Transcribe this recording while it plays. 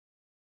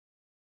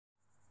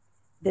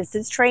This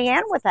is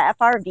Trayanne with the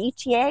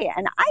FRVTA,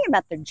 and I am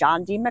at the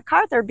John D.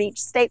 MacArthur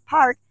Beach State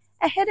Park,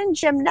 a hidden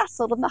gem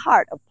nestled in the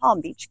heart of Palm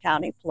Beach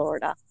County,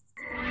 Florida.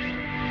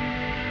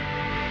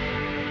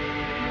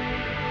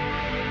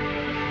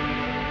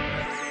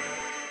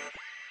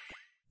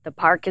 The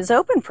park is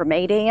open from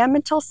 8 a.m.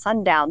 until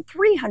sundown,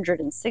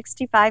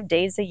 365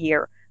 days a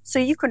year, so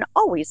you can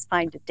always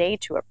find a day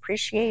to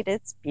appreciate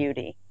its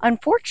beauty.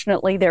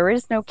 Unfortunately, there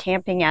is no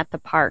camping at the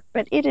park,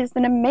 but it is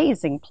an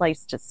amazing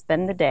place to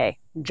spend the day.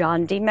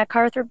 John D.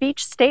 MacArthur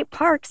Beach State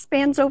Park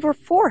spans over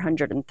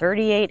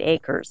 438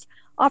 acres,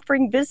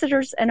 offering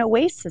visitors an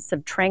oasis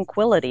of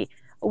tranquility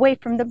away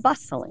from the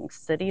bustling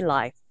city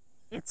life.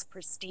 Its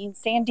pristine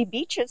sandy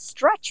beaches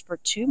stretch for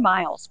 2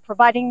 miles,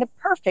 providing the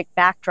perfect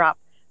backdrop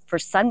for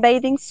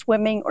sunbathing,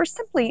 swimming, or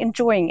simply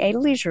enjoying a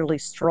leisurely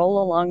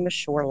stroll along the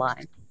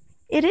shoreline.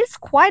 It is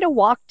quite a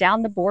walk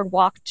down the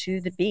boardwalk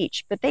to the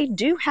beach, but they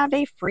do have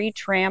a free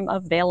tram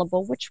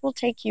available which will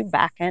take you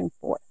back and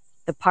forth.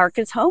 The park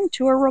is home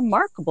to a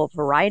remarkable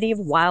variety of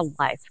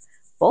wildlife,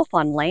 both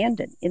on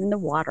land and in the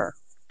water.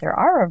 There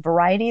are a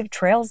variety of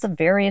trails of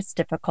various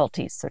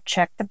difficulties, so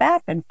check the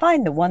map and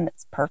find the one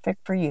that's perfect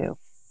for you.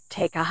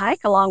 Take a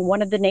hike along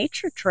one of the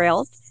nature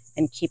trails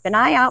and keep an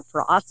eye out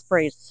for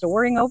ospreys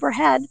soaring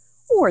overhead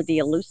or the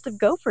elusive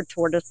gopher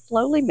tortoise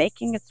slowly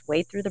making its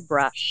way through the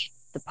brush.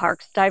 The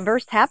park's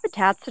diverse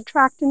habitats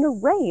attract an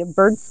array of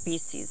bird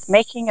species,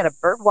 making it a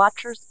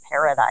birdwatcher's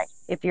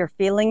paradise. If you're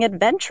feeling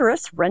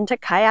adventurous, rent a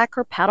kayak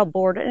or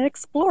paddleboard and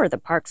explore the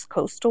park's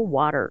coastal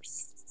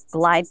waters.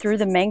 Glide through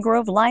the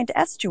mangrove-lined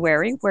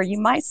estuary where you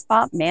might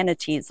spot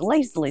manatees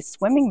lazily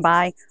swimming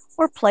by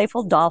or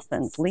playful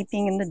dolphins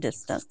leaping in the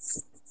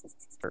distance.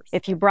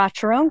 If you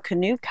brought your own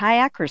canoe,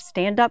 kayak, or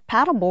stand-up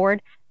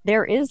paddleboard,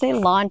 there is a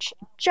launch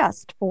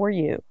just for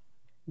you.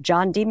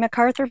 John D.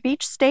 MacArthur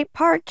Beach State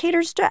Park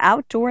caters to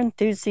outdoor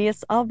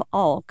enthusiasts of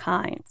all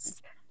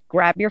kinds.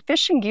 Grab your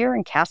fishing gear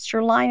and cast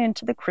your line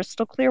into the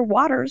crystal clear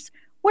waters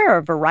where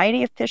a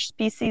variety of fish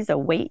species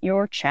await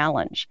your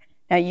challenge.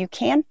 Now, you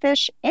can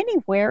fish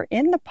anywhere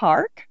in the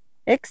park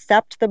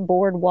except the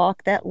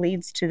boardwalk that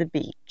leads to the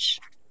beach.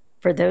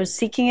 For those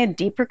seeking a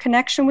deeper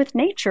connection with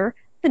nature,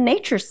 the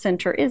Nature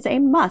Center is a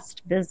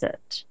must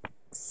visit.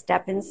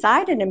 Step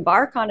inside and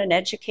embark on an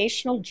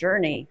educational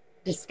journey,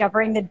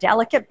 discovering the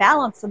delicate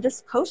balance of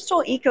this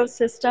coastal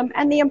ecosystem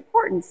and the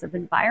importance of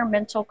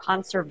environmental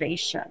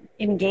conservation.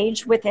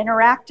 Engage with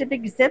interactive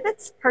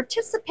exhibits,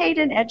 participate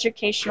in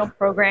educational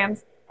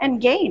programs,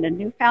 and gain a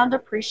newfound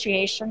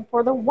appreciation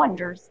for the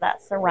wonders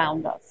that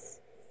surround us.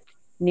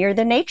 Near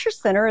the Nature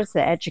Center is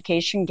the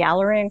Education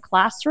Gallery and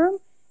Classroom,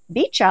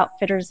 beach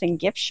outfitters and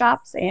gift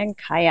shops, and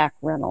kayak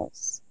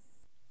rentals.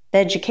 The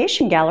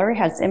Education Gallery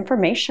has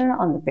information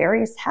on the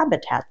various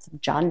habitats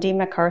of John D.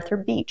 MacArthur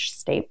Beach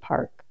State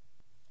Park.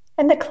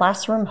 And the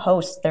classroom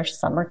hosts their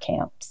summer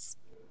camps.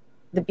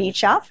 The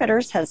Beach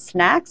Outfitters has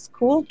snacks,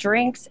 cool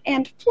drinks,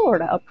 and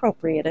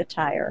Florida-appropriate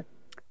attire.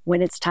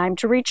 When it's time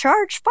to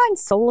recharge, find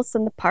solace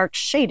in the park's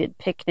shaded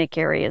picnic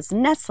areas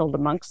nestled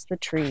amongst the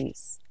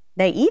trees.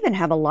 They even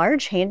have a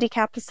large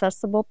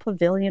handicap-accessible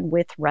pavilion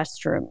with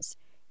restrooms.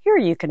 Here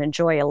you can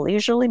enjoy a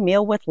leisurely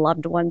meal with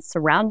loved ones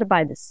surrounded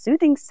by the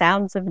soothing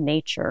sounds of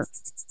nature.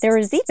 There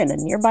is even a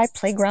nearby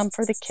playground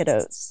for the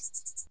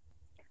kiddos.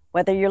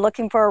 Whether you're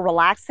looking for a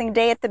relaxing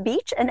day at the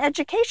beach, an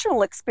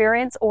educational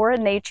experience, or a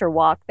nature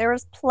walk, there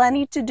is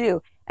plenty to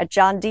do at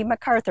John D.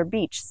 MacArthur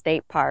Beach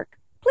State Park.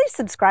 Please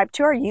subscribe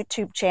to our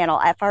YouTube channel,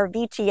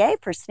 FRVTA,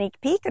 for sneak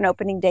peek and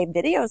opening day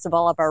videos of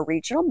all of our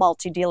regional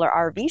multi-dealer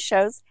RV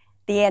shows,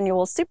 the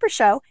annual Super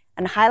Show,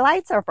 and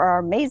highlights of our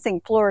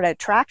amazing Florida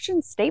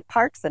attractions, state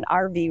parks, and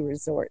RV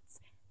resorts.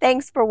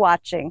 Thanks for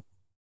watching.